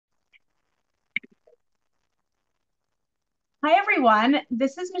Hi, everyone.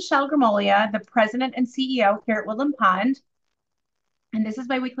 This is Michelle Gramoglia, the President and CEO here at Woodland Pond, and this is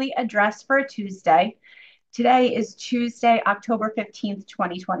my weekly address for a Tuesday. Today is Tuesday, October 15th,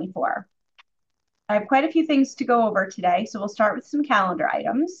 2024. I have quite a few things to go over today, so we'll start with some calendar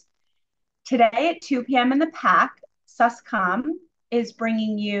items. Today at 2 p.m. in the PAC, Suscom is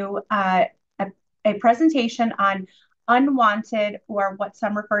bringing you a presentation on unwanted, or what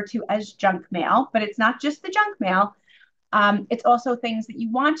some refer to as junk mail, but it's not just the junk mail. It's also things that you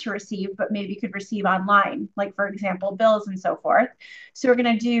want to receive, but maybe you could receive online, like, for example, bills and so forth. So we're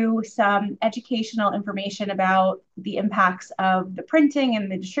going to do some educational information about the impacts of the printing and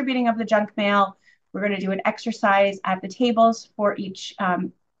the distributing of the junk mail. We're going to do an exercise at the tables for each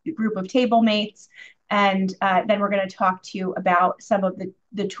group of table mates. And then we're going to talk to you about some of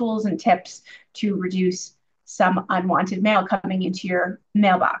the tools and tips to reduce some unwanted mail coming into your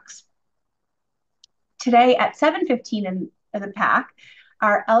mailbox. Today at 7:15 in the PAC,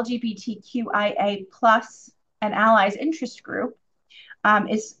 our LGBTQIA plus and allies interest group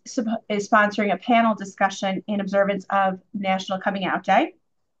is sponsoring a panel discussion in observance of National Coming Out Day.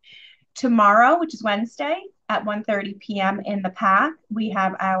 Tomorrow, which is Wednesday, at 1:30 p.m. in the PAC, we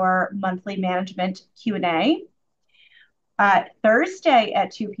have our monthly management Q&A. Thursday at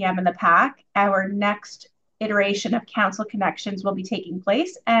 2 p.m. in the PAC, our next iteration of Council Connections will be taking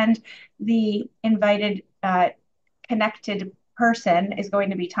place, and the invited connected person is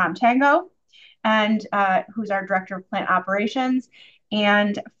going to be Tom Tango, and who's our Director of Plant Operations,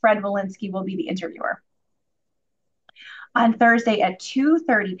 and Fred Walensky will be the interviewer. On Thursday at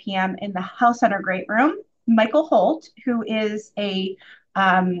 2:30 p.m. in the Health Center Great Room, Michael Holt, who is a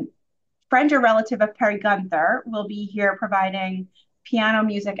friend or relative of Perry Gunther, will be here providing piano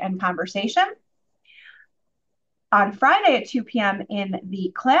music and conversation. On Friday at 2 p.m. in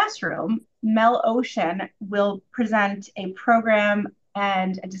the classroom, Mel Ocean will present a program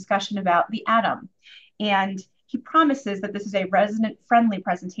and a discussion about the atom. And he promises that this is a resident-friendly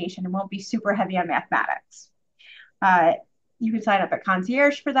presentation and won't be super heavy on mathematics. You can sign up at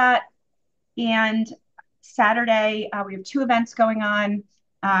Concierge for that. And Saturday, we have two events going on.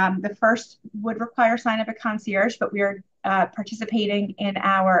 The first would require sign up at Concierge, but we are participating in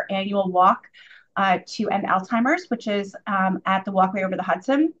our annual walk to end Alzheimer's, which is at the walkway over the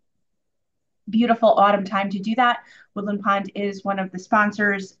Hudson. Beautiful autumn time to do that. Woodland Pond is one of the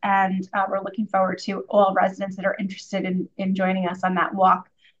sponsors, and we're looking forward to all residents that are interested in joining us on that walk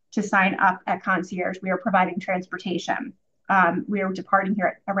to sign up at Concierge. We are providing transportation. We are departing here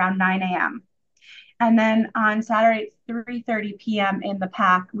at around 9 a.m. And then on Saturday, 3:30 p.m. in the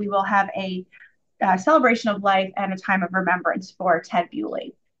PAC, we will have a celebration of life and a time of remembrance for Ted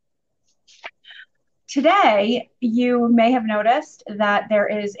Bewley. Today, you may have noticed that there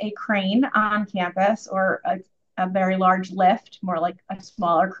is a crane on campus, or a very large lift, more like a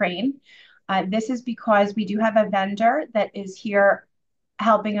smaller crane. This is because we do have a vendor that is here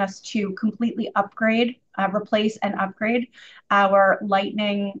helping us to completely replace and upgrade our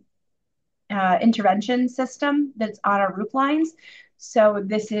lightning intervention system that's on our roof lines. So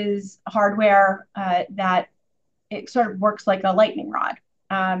this is hardware that it sort of works like a lightning rod.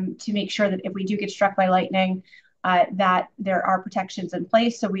 To make sure that if we do get struck by lightning, that there are protections in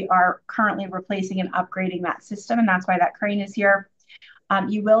place. So we are currently replacing and upgrading that system, and that's why that crane is here.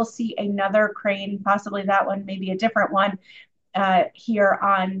 You will see another crane, possibly that one, maybe a different one, here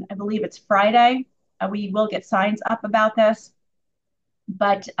on, I believe it's Friday. We will get signs up about this,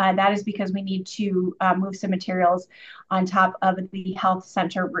 but that is because we need to move some materials on top of the health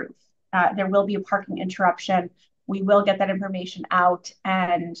center roof. There will be a parking interruption. We will get that information out,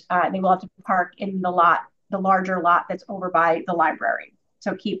 and they will have to park in the larger lot that's over by the library.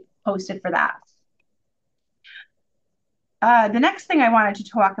 So keep posted for that. The next thing I wanted to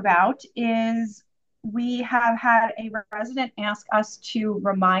talk about is we have had a resident ask us to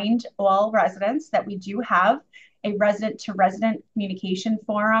remind all residents that we do have a resident-to-resident communication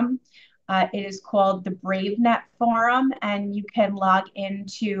forum. It is called the BraveNet Forum, and you can log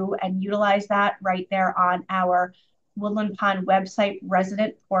into and utilize that right there on our Woodland Pond website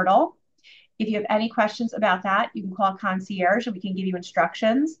resident portal. If you have any questions about that, you can call Concierge and we can give you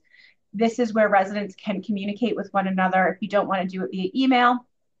instructions. This is where residents can communicate with one another if you don't want to do it via email.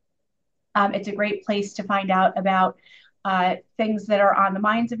 It's a great place to find out about things that are on the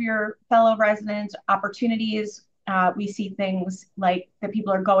minds of your fellow residents, opportunities. We see things like that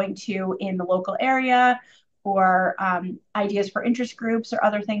people are going to in the local area, or ideas for interest groups or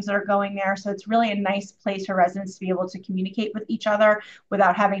other things that are going there. So it's really a nice place for residents to be able to communicate with each other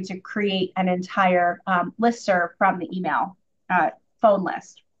without having to create an entire listserv from the email phone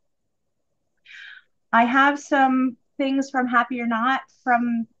list. I have some things from Happy or Not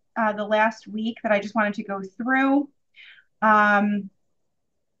from the last week that I just wanted to go through. Um,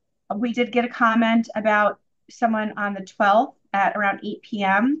 we did get a comment about someone on the 12th at around 8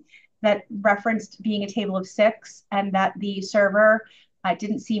 p.m. that referenced being a table of six and that the server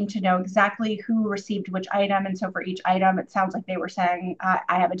didn't seem to know exactly who received which item. And so for each item, it sounds like they were saying,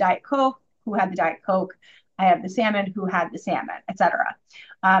 I have a Diet Coke, who had the Diet Coke? I have the salmon, who had the salmon, etc.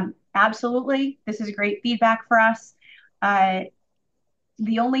 Absolutely, this is great feedback for us. Uh,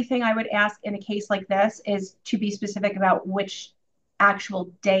 the only thing I would ask in a case like this is to be specific about which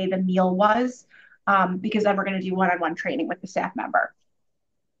actual day the meal was, because then we're going to do one-on-one training with the staff member.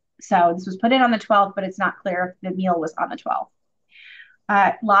 So this was put in on the 12th, but it's not clear if the meal was on the 12th.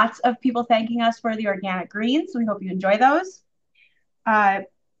 Lots of people thanking us for the organic greens. So we hope you enjoy those. Uh,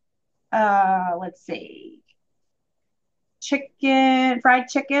 let's see. Fried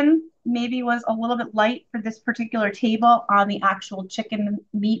chicken maybe was a little bit light for this particular table on the actual chicken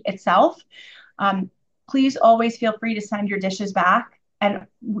meat itself. Um, please always feel free to send your dishes back, and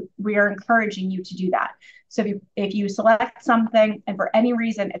we are encouraging you to do that. So if you select something and for any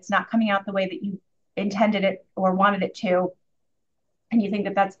reason it's not coming out the way that you intended it or wanted it to, and you think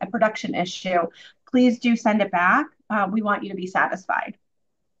that that's a production issue, please do send it back. We want you to be satisfied.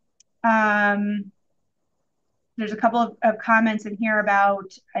 There's a couple of comments in here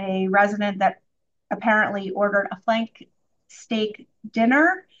about a resident that apparently ordered a flank steak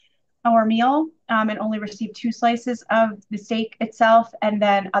dinner or meal, and only received 2 slices of the steak itself, and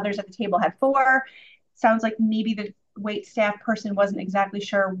then others at the table had 4. Sounds like maybe the wait staff person wasn't exactly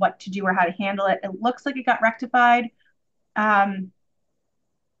sure what to do or how to handle it. It looks like it got rectified.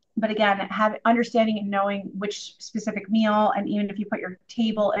 But again, understanding and knowing which specific meal, and even if you put your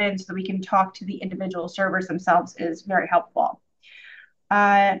table in so that we can talk to the individual servers themselves, is very helpful.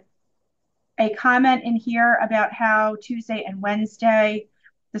 A comment in here about how Tuesday and Wednesday,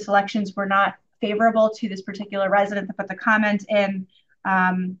 the selections were not favorable to this particular resident that put the comment in.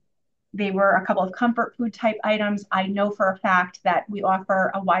 They were a couple of comfort food type items. I know for a fact that we offer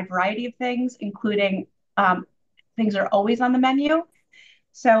a wide variety of things, including things that are always on the menu.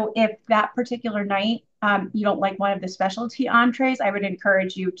 So if that particular night you don't like one of the specialty entrees, I would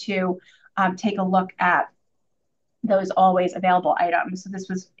encourage you to take a look at those always available items. So this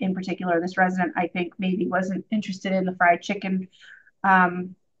was in particular, this resident, I think maybe wasn't interested in the fried chicken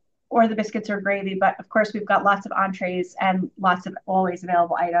or the biscuits or gravy, but of course we've got lots of entrees and lots of always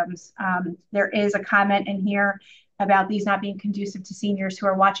available items. There is a comment in here about these not being conducive to seniors who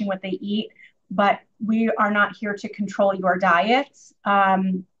are watching what they eat, but we are not here to control your diets.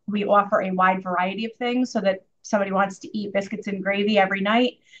 We offer a wide variety of things, so that somebody wants to eat biscuits and gravy every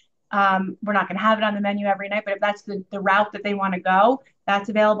night. We're not going to have it on the menu every night, but if that's the route that they want to go, that's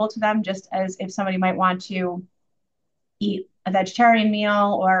available to them, just as if somebody might want to eat a vegetarian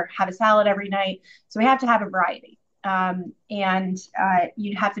meal or have a salad every night. So we have to have a variety. And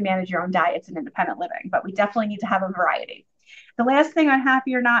you'd have to manage your own diets and independent living, but we definitely need to have a variety. The last thing on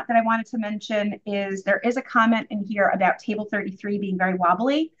Happy or Not that I wanted to mention is there is a comment in here about table 33 being very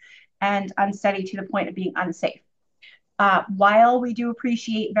wobbly and unsteady to the point of being unsafe. While we do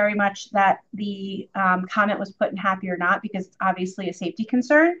appreciate very much that the comment was put in Happy or Not, because it's obviously a safety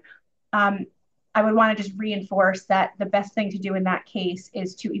concern, I would want to just reinforce that the best thing to do in that case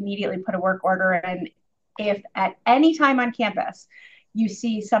is to immediately put a work order in. If at any time on campus you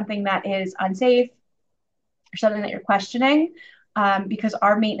see something that is unsafe or something that you're questioning, because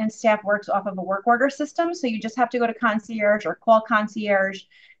our maintenance staff works off of a work order system. So you just have to go to concierge or call concierge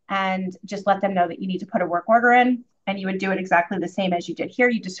and just let them know that you need to put a work order in. And you would do it exactly the same as you did here.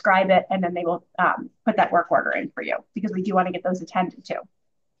 You describe it, and then they will put that work order in for you, because we do want to get those attended to.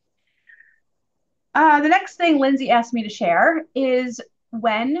 The next thing Lindsay asked me to share is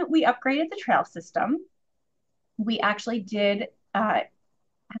when we upgraded the trail system, we actually did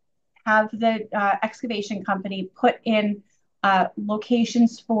have the excavation company put in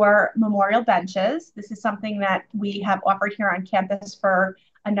locations for memorial benches. This is something that we have offered here on campus for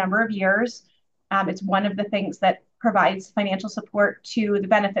a number of years. It's one of the things that provides financial support to the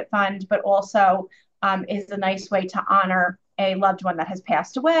benefit fund, but also is a nice way to honor a loved one that has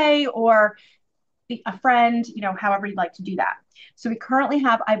passed away, or a friend, however you'd like to do that. So we currently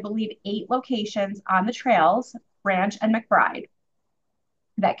have, I believe, 8 locations on the trails, Branch and McBride,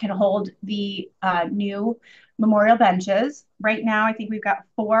 that can hold the new memorial benches. Right now, I think we've got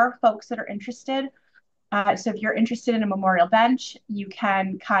 4 folks that are interested. So if you're interested in a memorial bench, you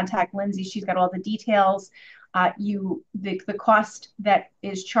can contact Lindsay. She's got all the details. The cost that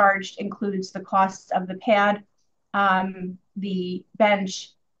is charged includes the costs of the pad, the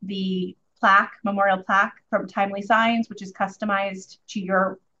bench, the plaque, memorial plaque from Timely Signs, which is customized to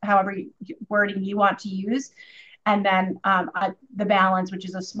your however wording you want to use. And then the balance, which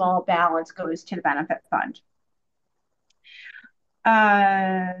is a small balance, goes to the benefit fund.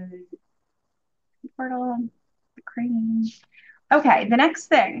 Portal, the crane. Okay, the next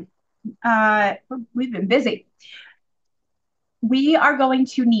thing. We've been busy. We are going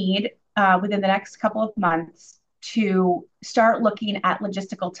to need within the next couple of months to start looking at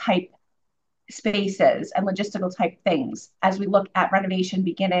logistical type spaces and logistical type things as we look at renovation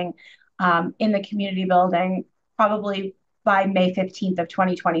beginning in the community building, probably by May 15th of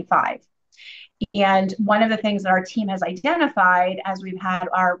 2025. And one of the things that our team has identified as we've had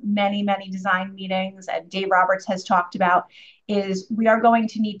our many, many design meetings and Dave Roberts has talked about is we are going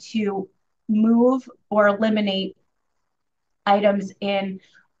to need to move or eliminate items in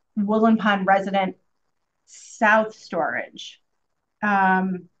Woodland Pond resident south storage.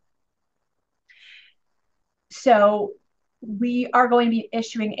 So we are going to be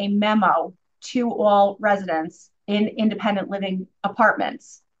issuing a memo to all residents in independent living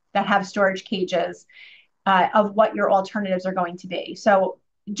apartments that have storage cages of what your alternatives are going to be. So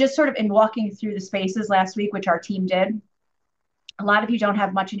just sort of in walking through the spaces last week, which our team did, a lot of you don't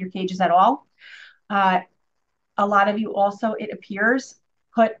have much in your cages at all. A lot of you also, it appears,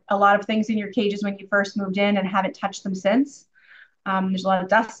 put a lot of things in your cages when you first moved in and haven't touched them since. There's a lot of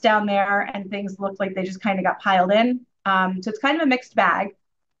dust down there and things look like they just kind of got piled in. So it's kind of a mixed bag,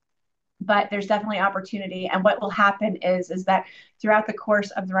 but there's definitely opportunity. And what will happen is that throughout the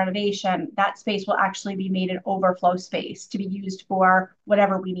course of the renovation, that space will actually be made an overflow space to be used for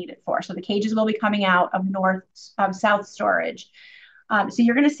whatever we need it for. So the cages will be coming out of south storage. So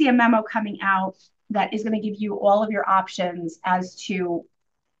you're going to see a memo coming out that is going to give you all of your options as to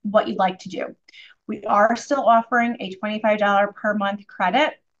what you'd like to do. We are still offering a $25 per month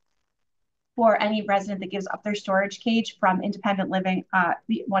credit for any resident that gives up their storage cage from independent living,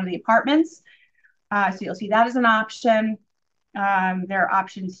 one of the apartments. So you'll see that as an option. There are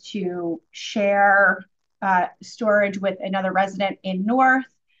options to share storage with another resident in North,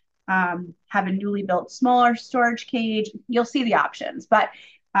 have a newly built smaller storage cage. You'll see the options, but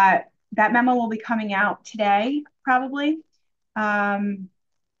that memo will be coming out today, probably.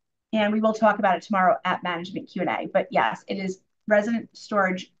 And we will talk about it tomorrow at management Q&A. But yes, it is resident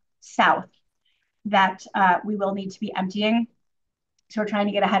storage south that we will need to be emptying. So we're trying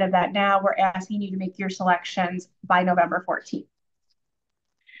to get ahead of that now. We're asking you to make your selections by November 14th.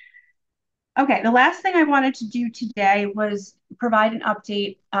 Okay, the last thing I wanted to do today was provide an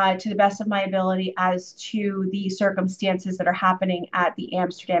update to the best of my ability as to the circumstances that are happening at the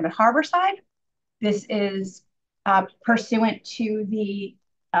Amsterdam and Harborside. This is pursuant to the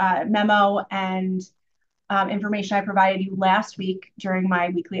memo and information I provided you last week during my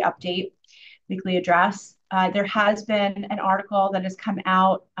weekly address. There has been an article that has come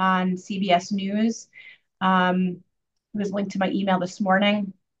out on CBS News. It was linked to my email this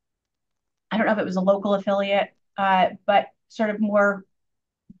morning. I don't know if it was a local affiliate, but sort of more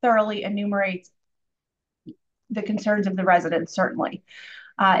thoroughly enumerates the concerns of the residents, certainly.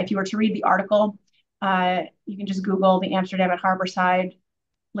 If you were to read the article, you can just Google the Amsterdam and Harborside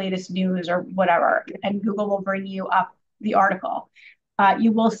latest news or whatever, and Google will bring you up the article.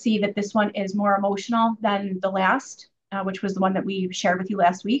 You will see that this one is more emotional than the last, which was the one that we shared with you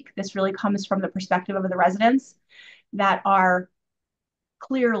last week. This really comes from the perspective of the residents that are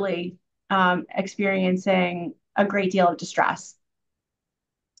clearly experiencing a great deal of distress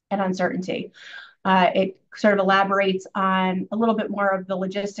and uncertainty. It sort of elaborates on a little bit more of the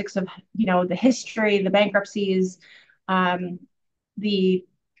logistics of, the history, the bankruptcies, the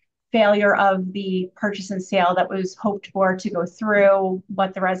failure of the purchase and sale that was hoped for to go through,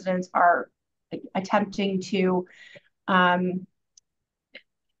 what the residents are attempting to have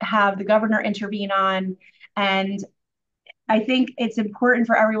the governor intervene on. And I think it's important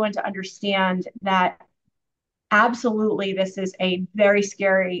for everyone to understand that absolutely this is a very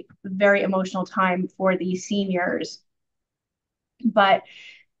scary, very emotional time for these seniors. But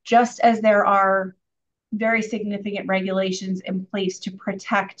just as there are very significant regulations in place to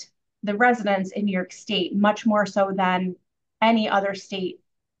protect the residents in New York State, much more so than any other state,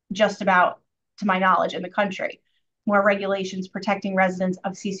 just about, to my knowledge, in the country, more regulations protecting residents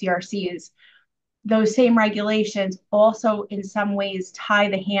of CCRCs. Those same regulations also in some ways tie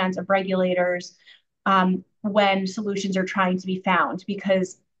the hands of regulators when solutions are trying to be found,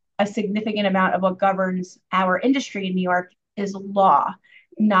 because a significant amount of what governs our industry in New York is law,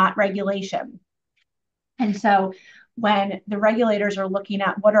 not regulation. And so when the regulators are looking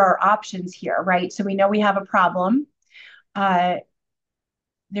at what are our options here, right? So we know we have a problem.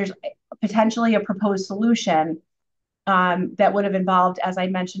 there's potentially a proposed solution that would have involved, as I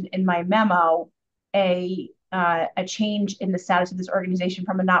mentioned in my memo, a change in the status of this organization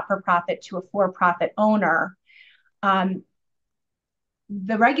from a not-for-profit to a for-profit owner. Um,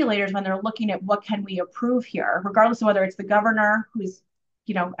 the regulators, when they're looking at what can we approve here, regardless of whether it's the governor, who's,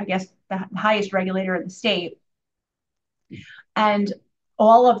 I guess the highest regulator in the state, and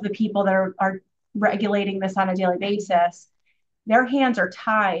all of the people that are regulating this on a daily basis, their hands are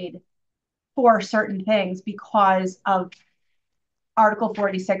tied for certain things because of Article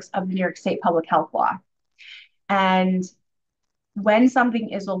 46 of the New York State Public Health Law. And when something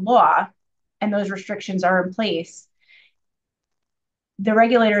is a law and those restrictions are in place, the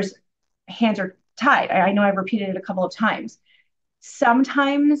regulators' hands are tied. I know I've repeated it a couple of times.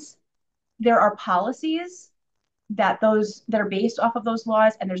 Sometimes there are policies that are based off of those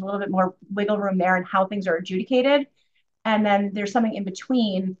laws, and there's a little bit more wiggle room there in how things are adjudicated. And then there's something in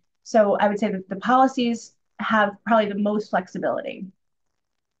between. So I would say that the policies have probably the most flexibility,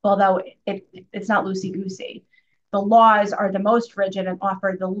 although it's not loosey goosey. The laws are the most rigid and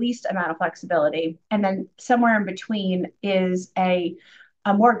offer the least amount of flexibility. And then somewhere in between is a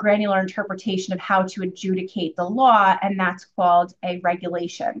more granular interpretation of how to adjudicate the law, and that's called a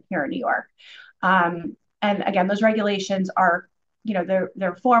regulation here in New York. And again, those regulations are,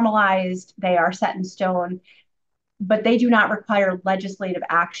 they're formalized, they are set in stone, but they do not require legislative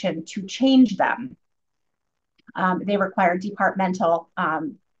action to change them. They require departmental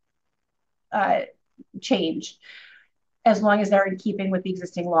change as long as they're in keeping with the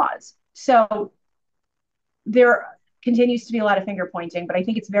existing laws. So there continues to be a lot of finger pointing, but I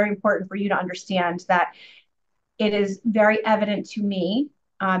think it's very important for you to understand that it is very evident to me,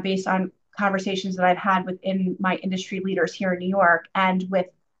 based on conversations that I've had within my industry leaders here in New York and with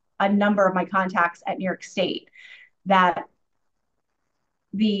a number of my contacts at New York State, that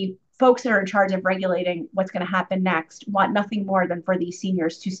the folks that are in charge of regulating what's going to happen next want nothing more than for these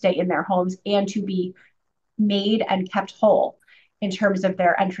seniors to stay in their homes and to be made and kept whole in terms of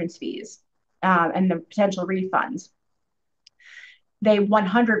their entrance fees, and the potential refunds. They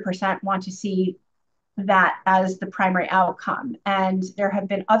 100% want to see that as the primary outcome. And there have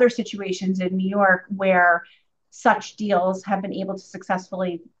been other situations in New York where such deals have been able to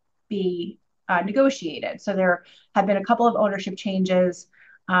successfully be negotiated. So there have been a couple of ownership changes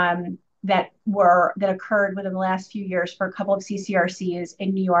that occurred within the last few years for a couple of CCRCs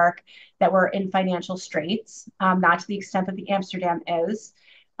in New York that were in financial straits, not to the extent that the Amsterdam is,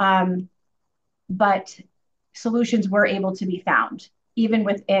 but solutions were able to be found, even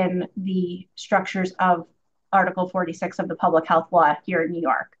within the structures of Article 46 of the Public Health Law here in New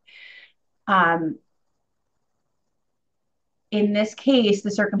York. In this case,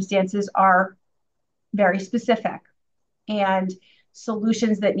 the circumstances are very specific, and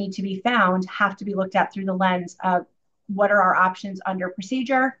solutions that need to be found have to be looked at through the lens of what are our options under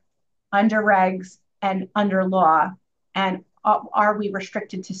procedure, under regs, and under law, and are we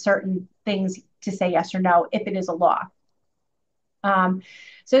restricted to certain things to say yes or no if it is a law.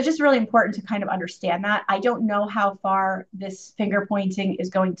 So it's just really important to kind of understand that. I don't know how far this finger pointing is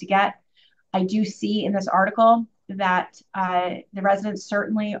going to get. I do see in this article that the residents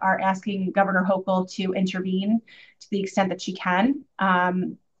certainly are asking Governor Hochul to intervene to the extent that she can.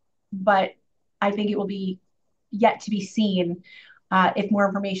 But I think it will be yet to be seen, if more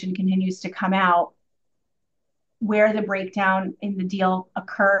information continues to come out, where the breakdown in the deal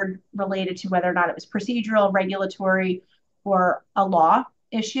occurred related to whether or not it was procedural, regulatory, or a law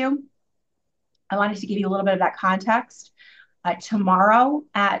issue. I wanted to give you a little bit of that context. Tomorrow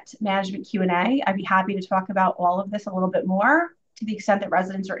at Management Q&A, I'd be happy to talk about all of this a little bit more to the extent that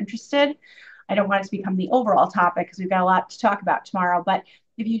residents are interested. I don't want it to become the overall topic because we've got a lot to talk about tomorrow. But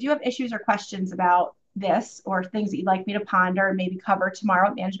if you do have issues or questions about this or things that you'd like me to ponder and maybe cover tomorrow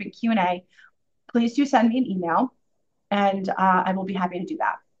at Management Q&A, please do send me an email, and I will be happy to do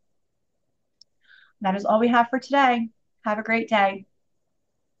that. That is all we have for today. Have a great day.